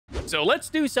So let's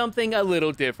do something a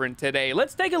little different today.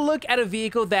 Let's take a look at a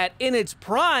vehicle that in its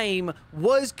prime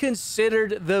was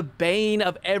considered the bane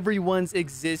of everyone's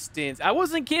existence. I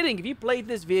wasn't kidding. If you played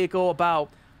this vehicle about,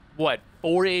 what,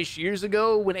 4-ish years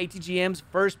ago when ATGMs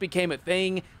first became a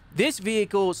thing, this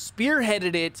vehicle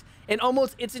spearheaded it in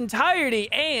almost its entirety.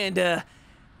 And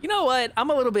you know what? I'm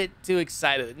a little bit too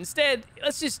excited. Instead,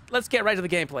 let's get right to the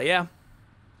gameplay, yeah?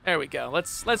 There we go.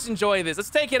 Let's enjoy this. Let's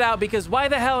take it out because why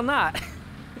the hell not?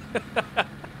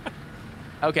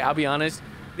 Okay, I'll be honest.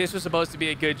 This was supposed to be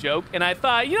a good joke, and I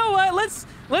thought, you know what? Let's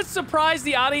surprise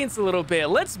the audience a little bit.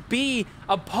 Let's be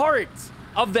a part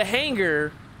of the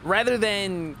hangar rather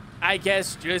than, I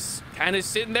guess, just kind of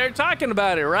sitting there talking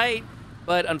about it, right?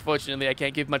 But unfortunately, I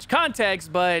can't give much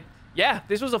context. But yeah,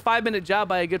 this was a 5-minute job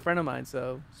by a good friend of mine.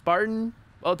 So Spartan,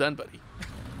 well done, buddy.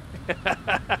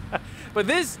 But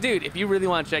this, dude, if you really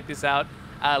want to check this out,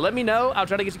 let me know. I'll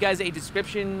try to get you guys a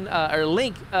description or a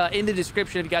link in the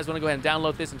description if you guys want to go ahead and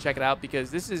download this and check it out,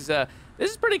 because this is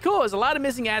pretty cool. There's a lot of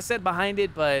missing asset behind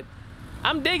it, but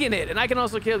I'm digging it, and I can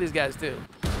also kill these guys too.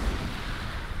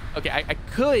 Okay, I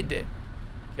could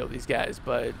kill these guys,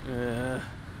 but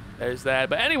there's that.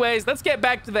 But anyways, let's get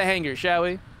back to the hangar, shall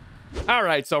we? All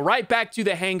right, so right back to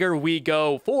the hangar we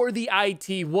go for the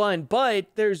IT-1, but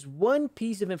there's one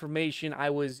piece of information I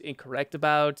was incorrect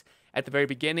about at the very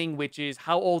beginning, which is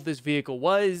how old this vehicle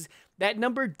was. That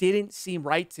number didn't seem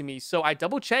right to me, so I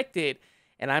double-checked it,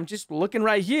 and I'm just looking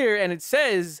right here, and it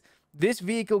says this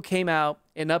vehicle came out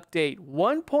in update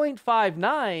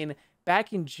 1.59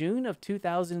 back in June of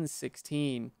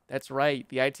 2016. That's right,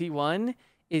 the IT-1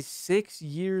 is 6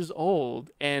 years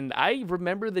old, and I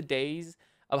remember the days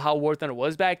of how War Thunder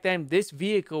was back then. This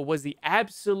vehicle was the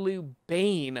absolute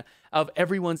bane of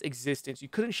everyone's existence. You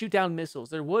couldn't shoot down missiles.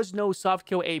 There was no soft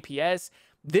kill APS.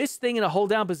 This thing in a hold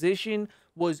down position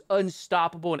was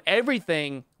unstoppable, and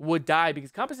everything would die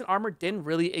because composite armor didn't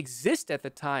really exist at the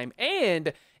time.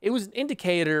 And it was an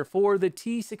indicator for the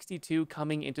T-62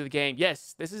 coming into the game.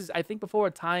 Yes, this is, I think, before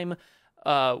a time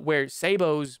where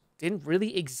Sabos didn't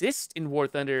really exist in War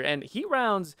Thunder, and heat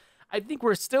rounds, I think,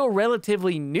 were still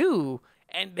relatively new,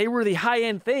 and they were the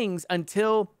high-end things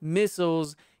until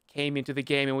missiles came into the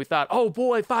game. And we thought, oh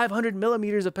boy, 500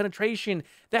 millimeters of penetration.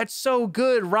 That's so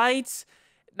good, right?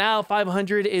 Now,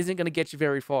 500 isn't going to get you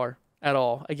very far at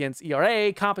all against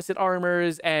ERA, composite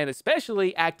armors, and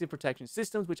especially active protection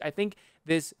systems, which I think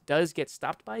this does get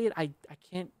stopped by it. I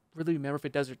can't really remember if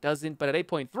it does or doesn't, but at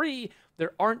 8.3,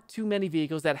 there aren't too many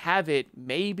vehicles that have it.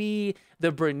 Maybe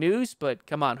the Brennus, but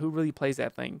come on, who really plays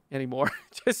that thing anymore?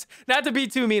 Just not to be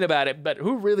too mean about it, but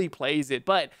who really plays it?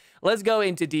 But let's go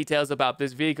into details about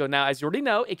this vehicle. Now, as you already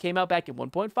know, it came out back in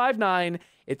 1.59.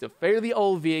 It's a fairly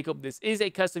old vehicle. This is a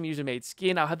custom user-made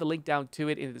skin. I'll have the link down to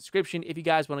it in the description if you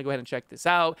guys want to go ahead and check this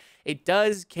out. It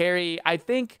does carry, I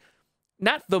think,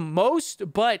 not the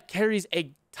most, but carries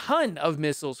a ton of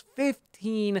missiles.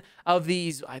 15 of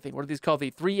these, I think, what are these called?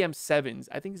 The 3M7s.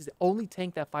 I think this is the only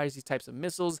tank that fires these types of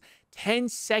missiles.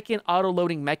 10-second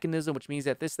auto-loading mechanism, which means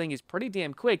that this thing is pretty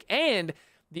damn quick. And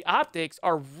the optics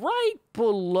are right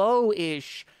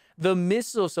below-ish the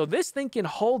missile. So this thing can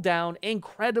hold down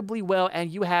incredibly well,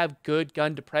 and you have good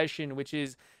gun depression, which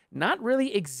is not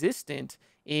really existent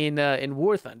in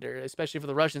War Thunder, especially for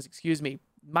the Russians, excuse me.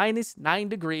 -9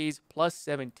 degrees,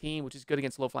 +17, which is good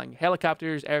against low-flying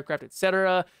helicopters, aircraft,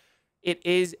 etc. It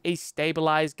is a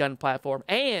stabilized gun platform,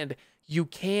 and you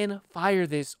can fire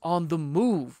this on the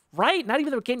move, right? Not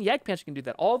even the Ken Yak Panther can do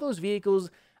that. All those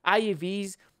vehicles,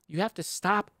 IUVs, you have to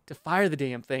stop to fire the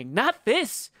damn thing. Not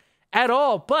this at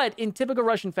all, but in typical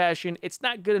Russian fashion, it's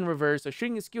not good in reverse. So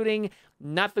shooting and scooting,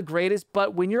 not the greatest,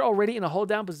 but when you're already in a hold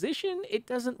down position, it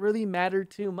doesn't really matter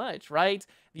too much, right?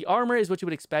 The armor is what you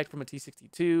would expect from a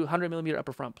T-62, 100mm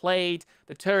upper front plate.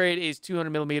 The turret is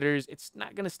 200mm. It's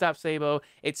not going to stop Sabo.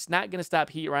 It's not going to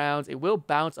stop heat rounds. It will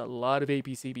bounce a lot of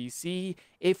APC-BC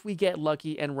if we get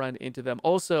lucky and run into them.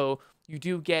 Also, you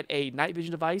do get a night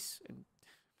vision device. And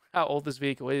how old this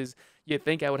vehicle is, you'd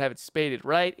think I would have it spaded,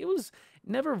 right? It was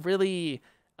never really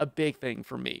a big thing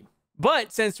for me.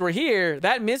 But since we're here,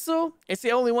 that missile, it's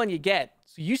the only one you get.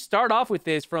 So you start off with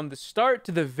this from the start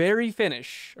to the very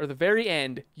finish, or the very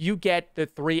end, you get the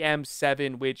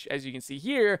 3M7, which, as you can see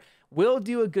here, will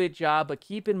do a good job. But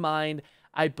keep in mind,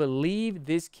 I believe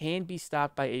this can be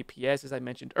stopped by APS, as I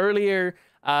mentioned earlier.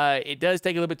 It does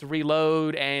take a little bit to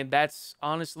reload, and that's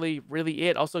honestly really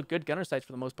it. Also, good gunner sights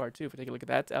for the most part, too, if we take a look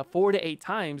at that. 4 to 8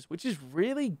 times, which is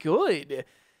really good.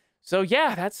 So,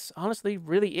 yeah, that's honestly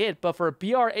really it. But for a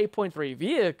BR 8.3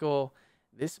 vehicle,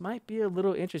 this might be a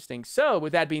little interesting. So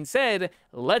with that being said,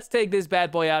 let's take this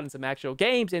bad boy out in some actual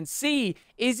games and see,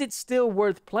 is it still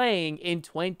worth playing in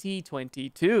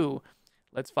 2022?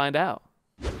 Let's find out.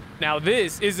 Now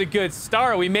this is a good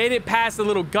start. We made it past the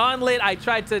little gauntlet. I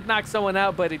tried to knock someone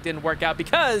out, but it didn't work out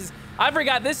because I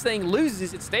forgot this thing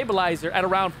loses its stabilizer at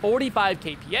around 45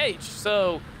 kph.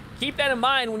 So keep that in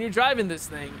mind when you're driving this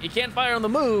thing. You can't fire on the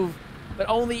move, but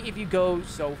only if you go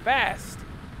so fast.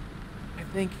 I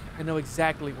think I know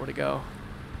exactly where to go.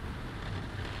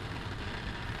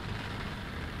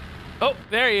 Oh,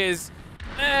 there he is.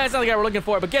 That's not the guy we're looking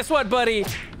for, but guess what, buddy?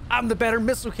 I'm the better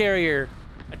missile carrier.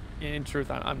 In truth,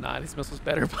 I'm not. His missile's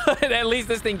better, but at least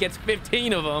this thing gets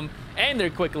 15 of them, and they're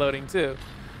quick loading too.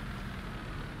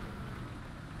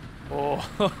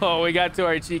 Oh, we got to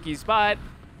our cheeky spot,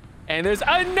 and there's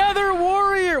another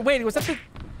warrior. Wait, is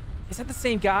that the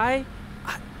same guy?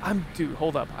 Dude,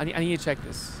 hold up. I need to check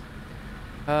this.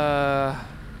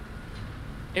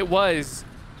 It was.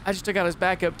 I just took out his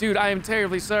backup. Dude, I am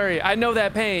terribly sorry. I know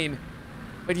that pain.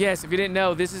 But yes, if you didn't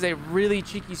know, this is a really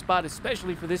cheeky spot,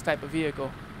 especially for this type of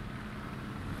vehicle.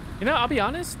 You know, I'll be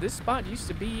honest, this spot used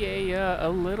to be a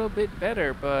little bit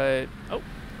better, but... Oh.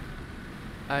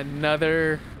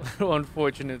 Another little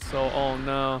unfortunate soul. Oh,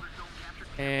 no.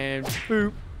 And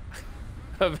boop.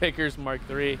 A Vickers Mark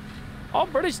III. All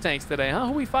British tanks today, huh?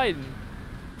 Who we fighting?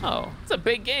 Oh, it's a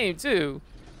big game, too.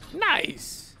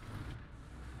 Nice.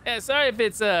 Yeah, sorry if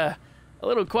it's a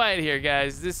little quiet here,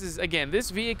 guys. This is, again,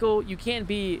 this vehicle, you can't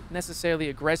be necessarily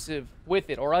aggressive with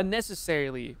it or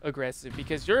unnecessarily aggressive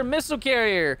because you're a missile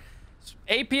carrier.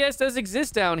 APS does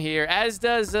exist down here, as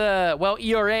does, well,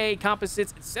 ERA,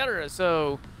 composites, etc.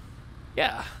 So,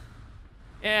 yeah.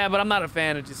 Yeah, but I'm not a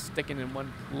fan of just sticking in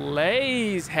one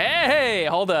place. Hey,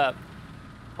 hold up.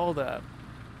 Hold up.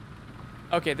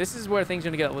 Okay, this is where things are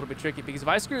going to get a little bit tricky because if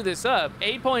I screw this up,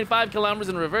 8.5 kilometers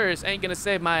in reverse ain't going to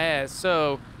save my ass.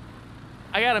 So,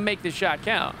 I got to make this shot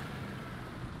count.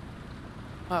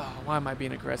 Oh, why am I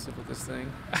being aggressive with this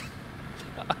thing?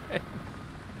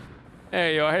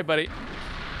 There you are. Hey, buddy.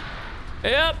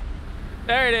 Yep.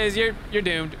 There it is. You're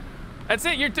doomed. That's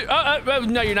it. You're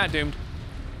no, you're not doomed.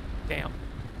 Damn.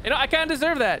 You know, I kind of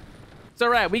deserve that. It's all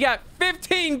right. We got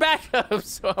 15 backups,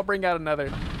 so I'll bring out another.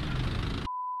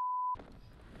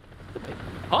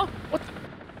 Huh? What the?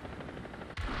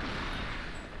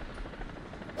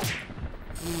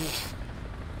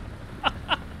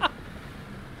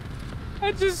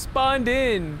 I just spawned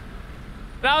in.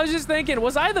 And I was just thinking,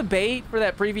 was I the bait for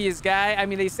that previous guy? I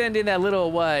mean, they send in that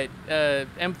little, what,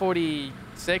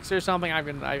 M46 or something?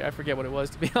 I forget what it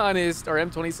was, to be honest, or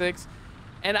M26.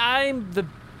 And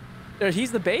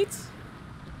he's the bait?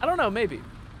 I don't know, maybe.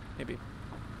 Maybe.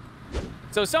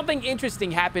 So something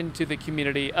interesting happened to the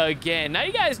community again. Now,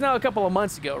 you guys know a couple of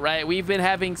months ago, right? We've been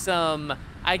having some,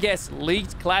 I guess,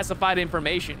 leaked classified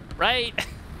information, right?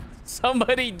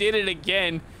 Somebody did it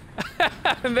again.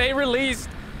 They released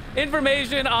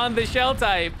information on the shell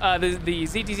type the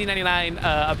ZTZ-99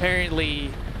 apparently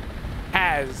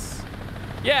has.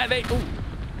 Yeah, they... Ooh.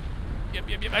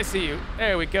 Yep, I see you.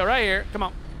 There we go, right here. Come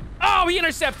on. Oh, he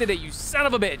intercepted it, you son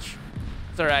of a bitch.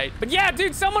 It's all right. But yeah,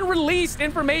 dude, someone released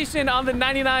information on the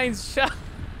 99's shell.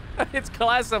 It's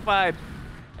classified.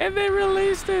 And they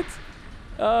released it.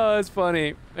 Oh, that's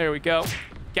funny. There we go.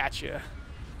 Gotcha.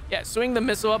 Yeah, swing the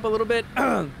missile up a little bit.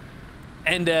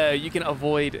 And you can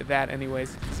avoid that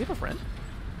anyways. Does he have a friend?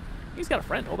 He's got a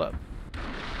friend. Hold up.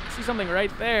 I see something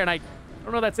right there, and I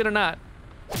don't know if that's it or not.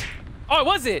 Oh, it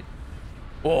was it.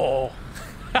 Whoa.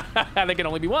 There can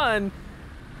only be one.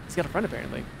 He's got a friend,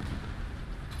 apparently.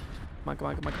 Come on, come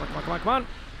on, come on, come on, come on, come on, come on.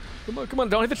 Come on, come on.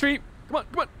 Don't hit the tree. Come on,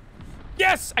 come on.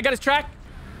 Yes! I got his track.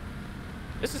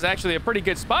 This is actually a pretty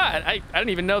good spot. I didn't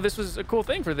even know this was a cool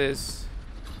thing for this.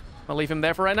 I'll leave him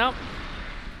there for right now.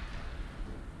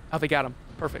 Oh, they got him.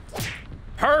 Perfect.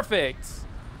 Perfect.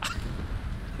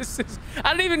 I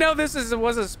don't even know if this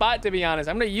was a spot, to be honest.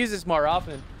 I'm going to use this more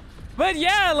often. But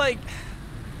yeah, like,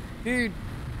 dude,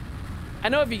 I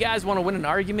know if you guys want to win an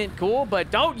argument, cool, but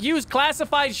don't use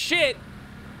classified shit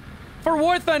for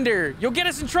War Thunder. You'll get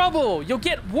us in trouble. You'll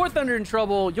get War Thunder in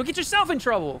trouble. You'll get yourself in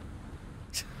trouble.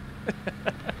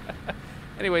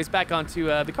 Anyways, back onto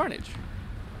the Carnage.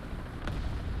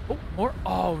 Oh, more.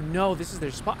 Oh no, this is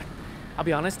their spot. I'll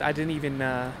be honest, I didn't even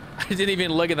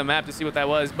look at the map to see what that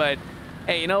was, but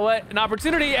hey, you know what? An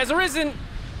opportunity has arisen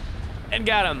and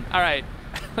got him. All right,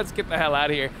 let's get the hell out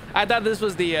of here. I thought this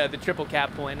was the triple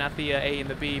cap point, not the A and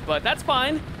the B, but that's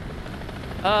fine.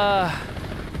 Yeah,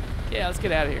 let's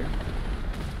get out of here.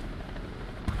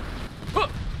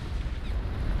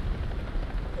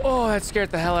 Oh, that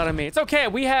scared the hell out of me. It's okay.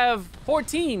 We have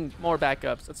 14 more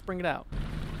backups. Let's bring it out.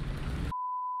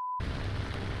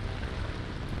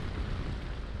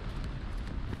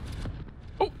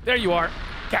 there you are.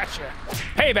 Gotcha.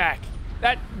 Payback.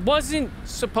 That wasn't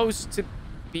supposed to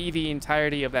be the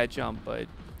entirety of that jump, but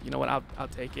you know what? I'll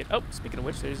take it. Oh, speaking of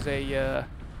which, there's a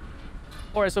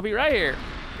RSOB right here.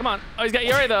 Come on. Oh, he's got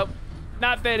ERA though.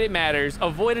 Not that it matters.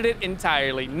 Avoided it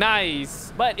entirely.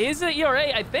 Nice. But is it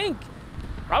ERA? I think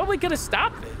probably could have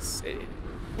stopped this.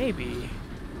 Maybe.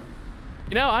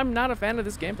 You know, I'm not a fan of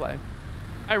this gameplay.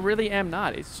 I really am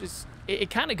not. It's just, it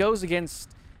kind of goes against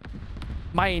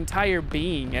my entire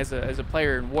being as a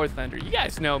player in War Thunder. You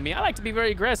guys know me. I like to be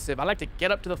very aggressive. I like to get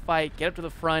up to the fight, get up to the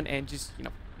front, and just, you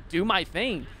know, do my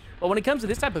thing. But when it comes to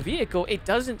this type of vehicle, it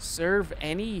doesn't serve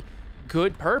any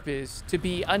good purpose to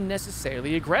be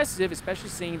unnecessarily aggressive, especially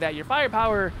seeing that your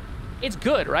firepower, it's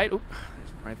good, right? Oop,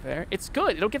 right there. It's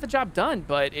good. It'll get the job done,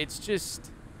 but it's just...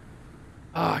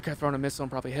 Oh, I could have thrown a missile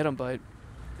and probably hit him, but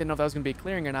didn't know if that was going to be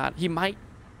clearing or not. He might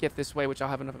get this way, which I'll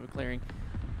have enough of a clearing.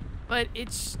 But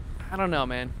it's... I don't know,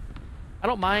 man. I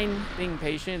don't mind being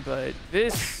patient, but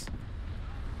this...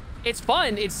 It's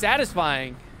fun. It's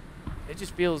satisfying. It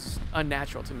just feels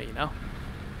unnatural to me, you know?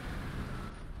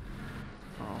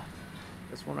 Oh,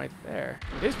 this one right there.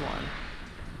 It is one.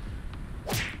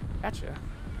 Gotcha.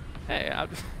 Hey,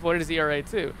 what is ERA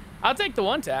too? I'll take the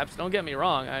one taps. Don't get me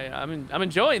wrong. I'm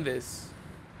enjoying this.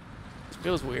 This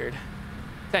feels weird.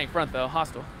 Tank front though,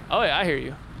 hostile. Oh yeah, I hear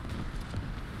you.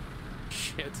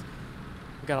 Shit.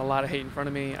 We got a lot of hate in front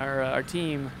of me. Our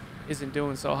team isn't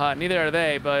doing so hot. Neither are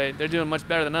they, but they're doing much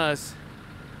better than us.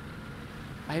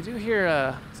 I do hear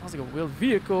sounds like a wheeled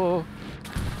vehicle.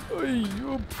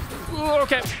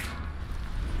 Okay.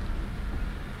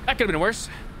 That could have been worse.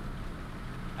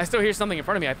 I still hear something in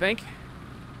front of me, I think.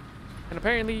 And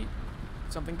apparently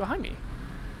something behind me.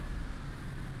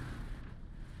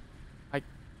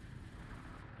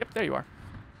 Yep, there you are.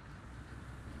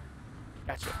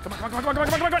 Gotcha. Come on, come on, come on, come on,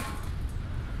 come on, come on,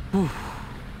 come on.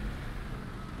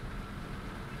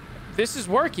 This is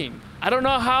working. I don't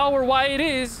know how or why it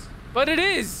is, but it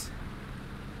is.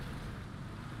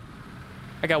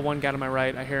 I got one guy to my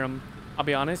right. I hear him. I'll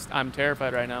be honest, I'm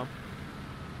terrified right now.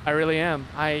 I really am.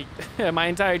 My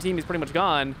entire team is pretty much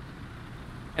gone,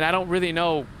 and I don't really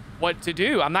know what to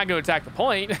do. I'm not going to attack the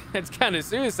point. It's kind of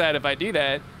suicide if I do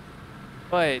that.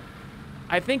 But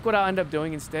I think what I'll end up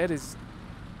doing instead is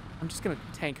I'm just going to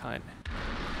tank hunt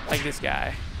like this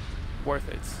guy. Worth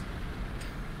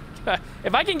it.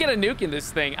 If I can get a nuke in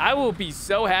this thing, I will be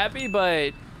so happy,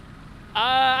 but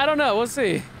I don't know. We'll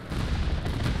see.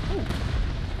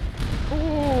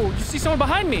 Oh, you see someone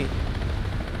behind me.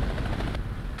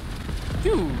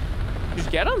 Dude, did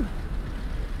you get him?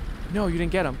 No, you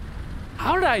didn't get him.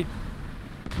 How did I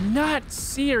not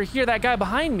see or hear that guy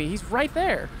behind me? He's right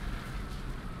there.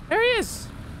 There he is.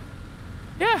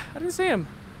 Yeah, I didn't see him.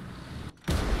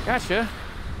 Gotcha.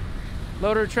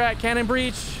 Loader, track, cannon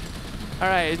breach. All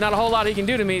right, there's not a whole lot he can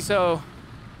do to me, so...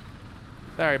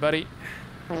 Sorry, buddy.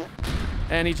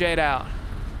 And he J'd out.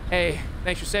 Hey,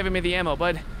 thanks for saving me the ammo,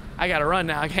 bud. I gotta run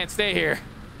now. I can't stay here.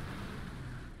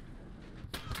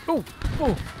 Oh,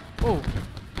 oh, oh.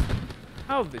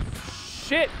 How the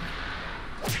shit?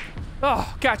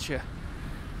 Oh, gotcha.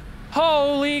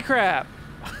 Holy crap.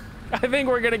 I think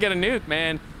we're gonna get a nuke,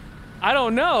 man. I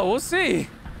don't know. We'll see.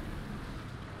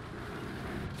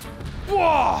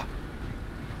 Whoa!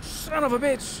 Son of a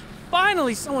bitch.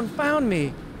 Finally, someone found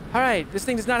me. All right, this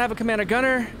thing does not have a commander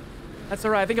gunner. That's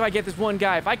all right. I think if I get this one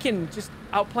guy, if I can just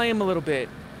outplay him a little bit,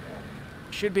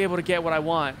 I should be able to get what I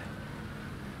want.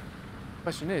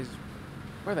 Question is,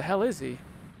 where the hell is he?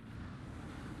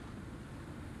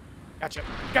 Gotcha.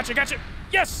 Gotcha, gotcha.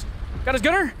 Yes! Got his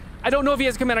gunner? I don't know if he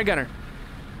has a commander gunner.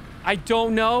 I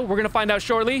don't know. We're going to find out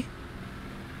shortly.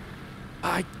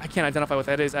 I can't identify what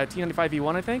that is.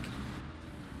 T95E1, I think.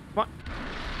 Come on.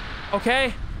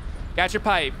 Okay. Got your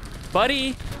pipe.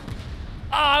 Buddy.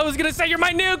 Oh, I was going to say you're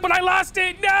my nuke, but I lost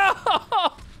it. No!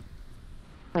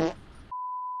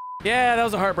 Yeah, that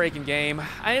was a heartbreaking game.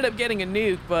 I ended up getting a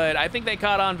nuke, but I think they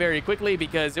caught on very quickly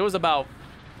because there was about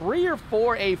 3 or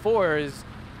 4 A4s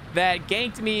that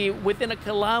ganked me within a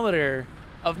kilometer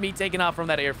of me taking off from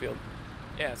that airfield.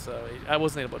 Yeah, so I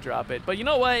wasn't able to drop it. But you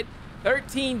know what?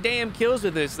 13 damn kills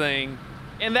with this thing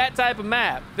in that type of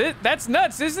map. That's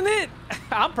nuts, isn't it?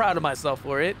 I'm proud of myself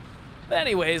for it. But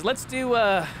anyways, let's do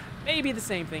maybe the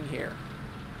same thing here.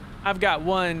 I've got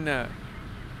one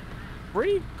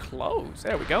pretty close.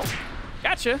 There we go.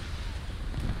 Gotcha.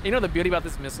 You know the beauty about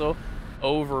this missile?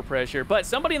 Overpressure. But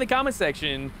somebody in the comment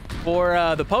section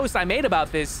for the post I made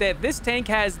about this said this tank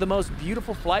has the most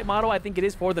beautiful flight model. I think it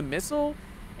is for the missile.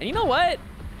 And you know what?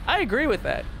 I agree with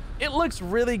that. It looks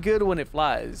really good when it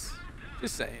flies.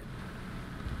 Just saying.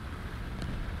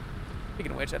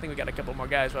 Speaking of which, I think we got a couple more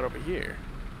guys right over here.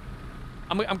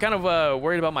 I'm kind of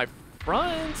worried about my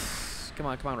front. Come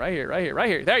on, come on, right here, right here, right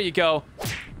here. There you go.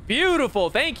 Beautiful.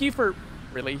 Thank you for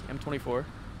really M24.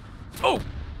 Oh.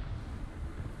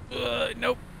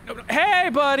 Nope. Nope. Hey,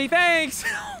 buddy. Thanks.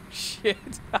 Oh shit.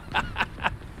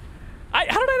 How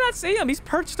did I not see him? He's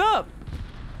perched up.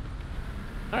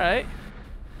 All right.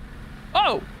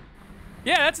 Oh.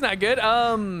 Yeah, that's not good.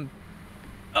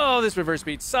 Oh, this reverse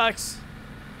speed sucks.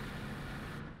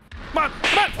 Come on,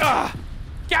 come on. Ah,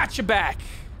 gotcha back.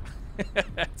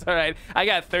 It's all right. I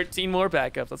got 13 more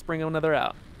backups. Let's bring another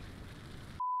out.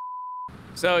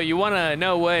 So you want to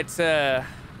know what the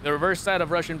reverse side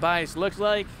of Russian bias looks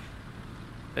like?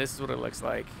 This is what it looks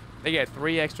like. They get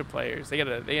 3 extra players. They get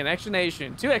an extra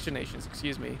nation, 2 extra nations,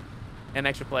 excuse me, and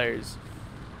extra players.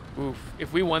 Oof.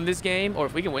 If we won this game, or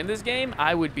if we can win this game,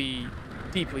 I would be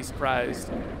deeply surprised.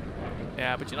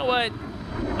 Yeah, but you know what?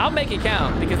 I'll make it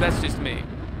count because that's just me.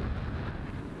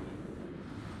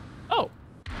 Oh,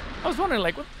 I was wondering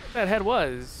like what that head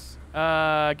was.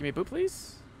 Give me a boop,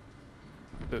 please.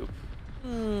 Boop.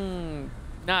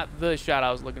 Not the shot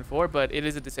I was looking for, but it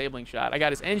is a disabling shot. I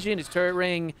got his engine, his turret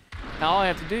ring. Now all I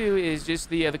have to do is just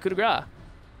the coup de grace,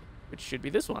 which should be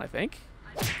this one, I think.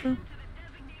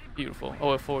 Beautiful.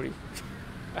 OF40.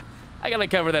 I gotta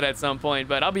cover that at some point,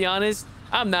 but I'll be honest,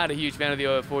 I'm not a huge fan of the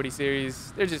OF40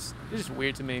 series. They're just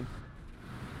weird to me.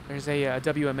 There's a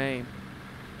WMA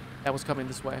that was coming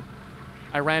this way.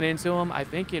 I ran into him. I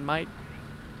think it might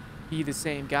be the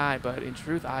same guy, but in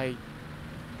truth, I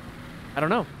don't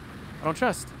know. I don't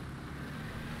trust.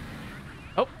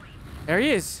 Oh, there he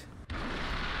is.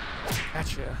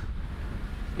 Gotcha.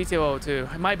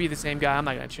 ETO02. It might be the same guy. I'm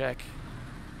not gonna check.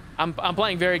 I'm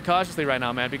playing very cautiously right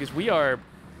now, man, because we are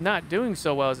not doing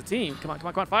so well as a team. Come on, come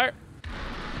on, come on, fire.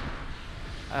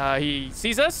 He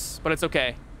sees us, but it's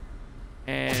okay.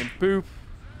 And boop.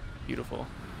 Beautiful.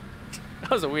 That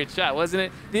was a weird shot, wasn't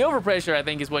it? The overpressure, I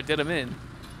think, is what did him in.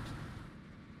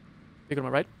 Pick him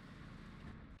up, right?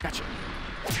 Gotcha.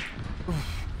 Oof.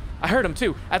 I heard him,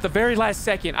 too. At the very last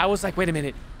second, I was like, wait a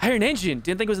minute. I heard an engine.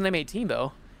 Didn't think it was an M18,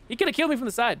 though. He could have killed me from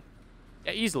the side.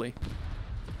 Yeah, easily.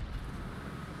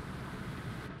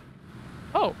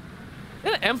 Oh.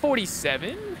 Is that an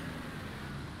M47?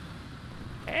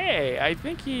 Hey, I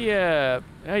think he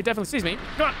definitely sees me.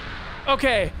 Come on.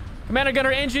 Okay. Commander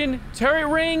gunner engine, turret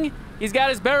ring. He's got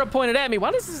his barrel pointed at me.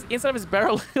 Why does this inside of his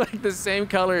barrel look like the same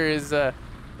color as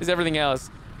everything else?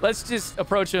 Let's just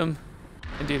approach him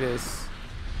and do this.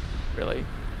 Really?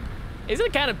 Isn't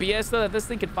it kind of BS, though, that this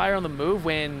thing can fire on the move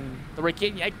when the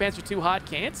Raket Yak Pants are too hot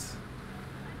can't?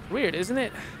 Weird, isn't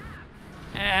it?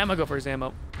 I'm gonna go for his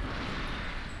ammo.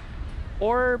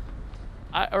 Or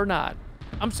not.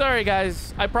 I'm sorry,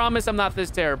 guys. I promise I'm not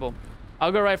this terrible.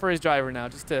 I'll go right for his driver now,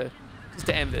 just to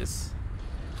end this.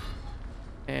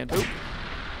 And boop.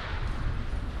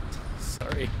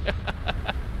 Sorry.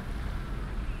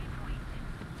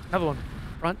 Another one.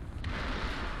 Front.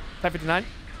 559.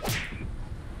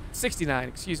 69,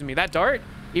 excuse me. That dart,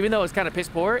 even though it's kind of piss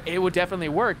poor, it would definitely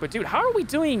work. But dude, how are we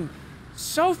doing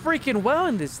so freaking well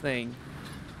in this thing?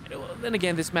 Well, then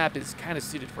again, this map is kind of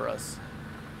suited for us.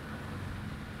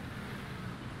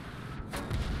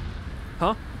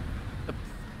 Huh?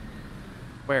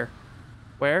 Where?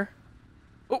 Where?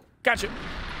 Oh, gotcha.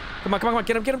 Come on, come on, come on.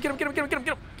 Get him, get him, get him, get him, get him, get him,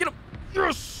 get him, get him.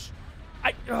 Yes!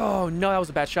 Oh, no, that was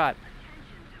a bad shot.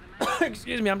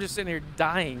 Excuse me, I'm just sitting here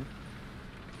dying.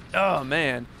 Oh,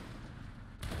 man.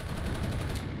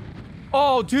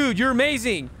 Oh, dude, you're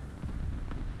amazing.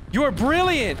 You are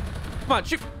brilliant. Come on,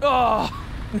 shoot. Oh,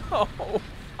 no.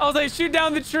 I was like, shoot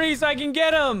down the tree so I can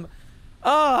get him.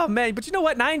 Oh, man. But you know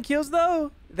what? 9 kills,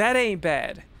 though? That ain't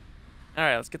bad. All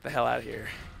right, let's get the hell out of here.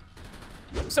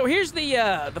 So here's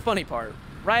the funny part,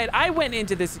 right? I went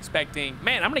into this expecting,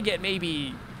 man, I'm going to get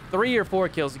maybe 3 or 4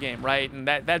 kills a game, right? And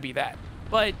that'd be that.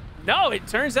 But no, it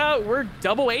turns out we're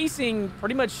double acing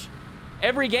pretty much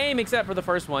every game except for the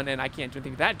first one. And I can't do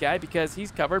anything with that guy because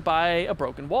he's covered by a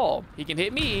broken wall. He can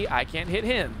hit me. I can't hit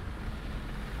him.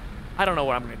 I don't know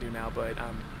what I'm going to do now, but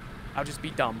I'll just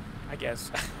be dumb, I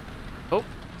guess. Oh,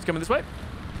 he's coming this way.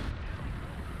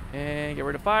 And get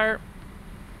rid of fire.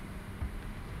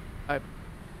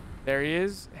 There he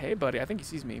is. Hey, buddy. I think he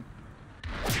sees me.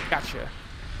 Gotcha.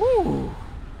 Woo!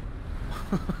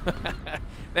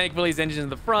 Thankfully, his engine's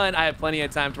in the front. I have plenty of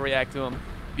time to react to him.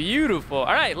 Beautiful.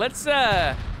 All right, let's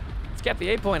get the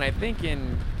 8 point, I think,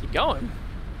 and keep going.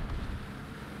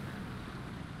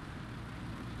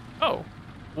 Oh,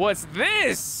 what's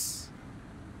this?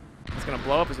 It's gonna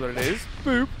blow up is what it is.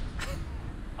 Boop.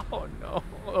 Oh no,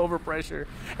 overpressure.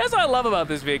 That's what I love about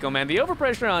this vehicle, man. The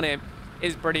overpressure on it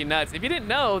is pretty nuts. If you didn't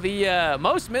know, the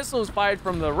most missiles fired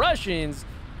from the Russians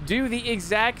do the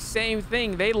exact same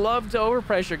thing. They love to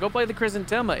overpressure. Go play the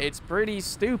Chrysanthema. It's pretty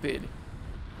stupid.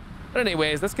 But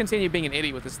anyways, let's continue being an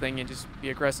idiot with this thing and just be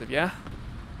aggressive, yeah?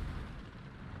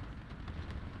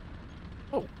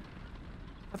 Oh.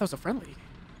 I thought it was a friendly.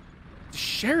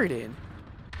 Sheridan.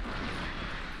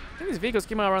 I think these vehicles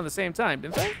came out around the same time,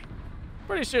 didn't they?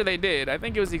 Pretty sure they did. I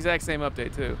think it was the exact same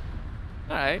update, too.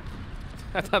 All right.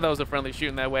 I thought that was a friendly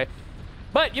shooting that way.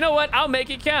 But you know what? I'll make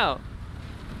it count.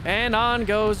 And on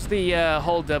goes the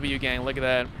whole W gang. Look at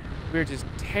that. We're just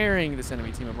tearing this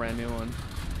enemy team a brand new one.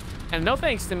 And no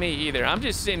thanks to me either. I'm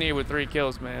just sitting here with 3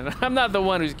 kills, man. I'm not the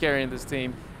one who's carrying this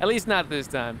team. At least not this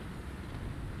time.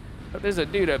 But there's a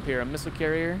dude up here, a missile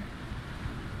carrier.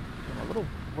 I'm a little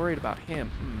worried about him.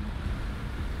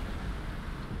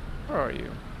 Where are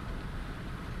you?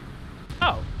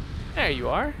 Oh, there you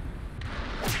are.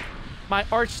 My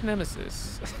arch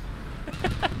nemesis.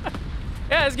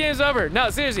 Yeah, this game's over. No,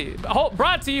 seriously.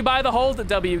 Brought to you by the whole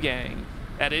W gang.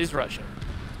 That is Russia.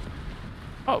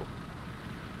 Oh.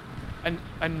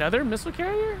 Another missile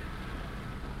carrier?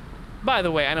 By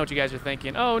the way, I know what you guys are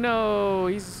thinking. Oh, no.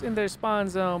 He's in their spawn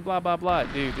zone. Blah, blah, blah.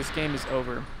 Dude, this game is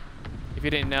over. If you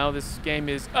didn't know, this game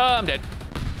is... Oh, I'm dead.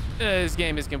 This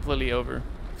game is completely over.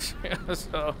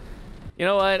 So, you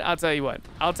know what? I'll tell you what.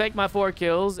 I'll take my 4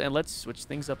 kills, and let's switch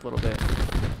things up a little bit.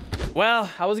 Well,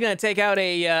 I was going to take out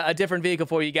a different vehicle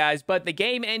for you guys, but the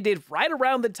game ended right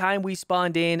around the time we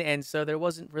spawned in, and so there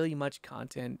wasn't really much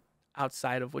content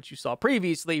outside of what you saw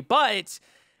previously. But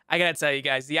I got to tell you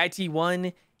guys, the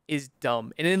IT-1 is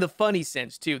dumb, and in the funny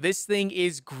sense, too. This thing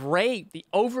is great. The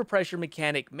overpressure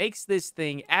mechanic makes this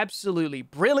thing absolutely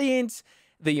brilliant.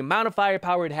 The amount of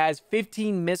firepower it has,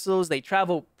 15 missiles. They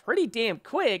travel pretty damn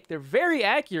quick. They're very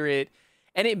accurate.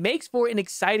 And it makes for an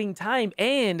exciting time.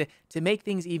 And to make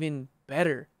things even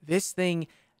better, this thing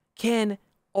can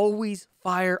always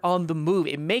fire on the move.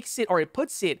 It makes it, or it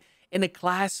puts it in a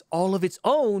class all of its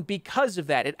own because of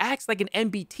that. It acts like an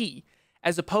MBT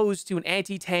as opposed to an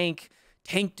anti-tank,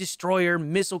 tank destroyer,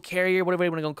 missile carrier, whatever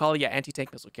you want to call it. Yeah,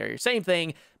 anti-tank missile carrier. Same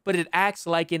thing, but it acts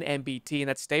like an MBT, and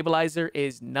that stabilizer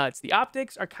is nuts. The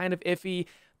optics are kind of iffy.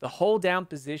 The hold down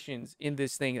positions in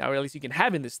this thing, or at least you can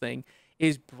have in this thing,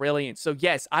 is brilliant. So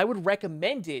yes, I would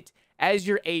recommend it as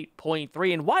your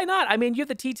 8.3. And why not? I mean, you have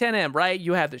the T10M, right?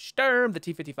 You have the Sturm, the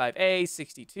T55A,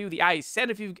 62, the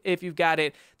IS-7 if you've got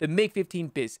it, the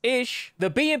MiG-15 Biz-ish, the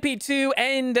BMP-2,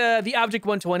 and the Object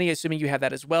 120, assuming you have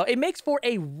that as well. It makes for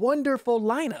a wonderful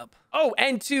lineup. Oh,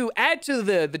 and to add to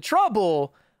the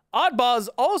trouble, Oddballs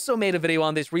also made a video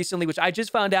on this recently, which I just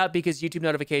found out because YouTube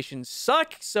notifications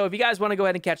suck. So if you guys want to go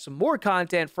ahead and catch some more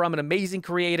content from an amazing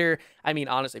creator, I mean,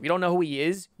 honestly, if you don't know who he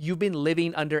is, you've been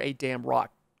living under a damn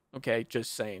rock. Okay,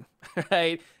 just saying.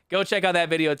 Right? Go check out that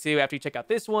video too after you check out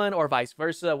this one, or vice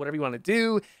versa, whatever you want to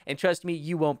do. And trust me,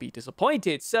 you won't be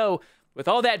disappointed. So with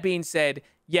all that being said,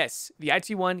 yes, the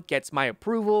IT-1 gets my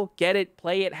approval. Get it,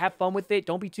 play it, have fun with it.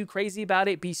 Don't be too crazy about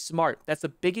it. Be smart. That's the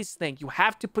biggest thing. You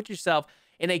have to put yourself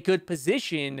in a good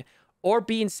position, or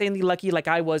be insanely lucky like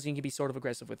I was, and you can be sort of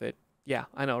aggressive with it. Yeah,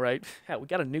 I know, right? Hell, we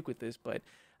got a nuke with this, but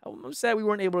I'm sad we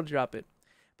weren't able to drop it.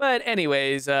 But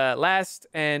anyways, last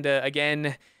and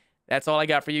again, that's all I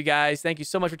got for you guys. Thank you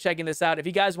so much for checking this out. If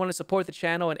you guys want to support the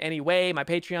channel in any way, my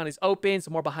Patreon is open.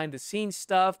 Some more behind-the-scenes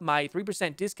stuff. My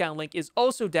 3% discount link is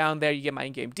also down there. You get my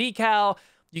in-game decal.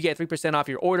 You get 3% off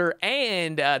your order,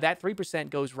 and that 3%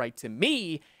 goes right to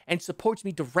me and supports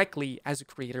me directly as a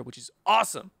creator, which is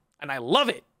awesome, and I love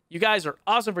it. You guys are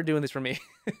awesome for doing this for me.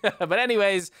 But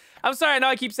anyways, I'm sorry, I know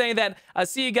I keep saying that. I'll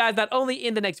see you guys not only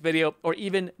in the next video or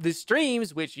even the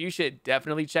streams, which you should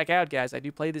definitely check out, guys. I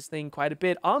do play this thing quite a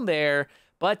bit on there,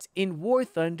 but in War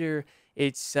Thunder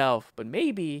itself. But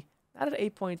maybe not at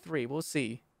 8.3. We'll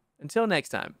see. Until next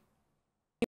time.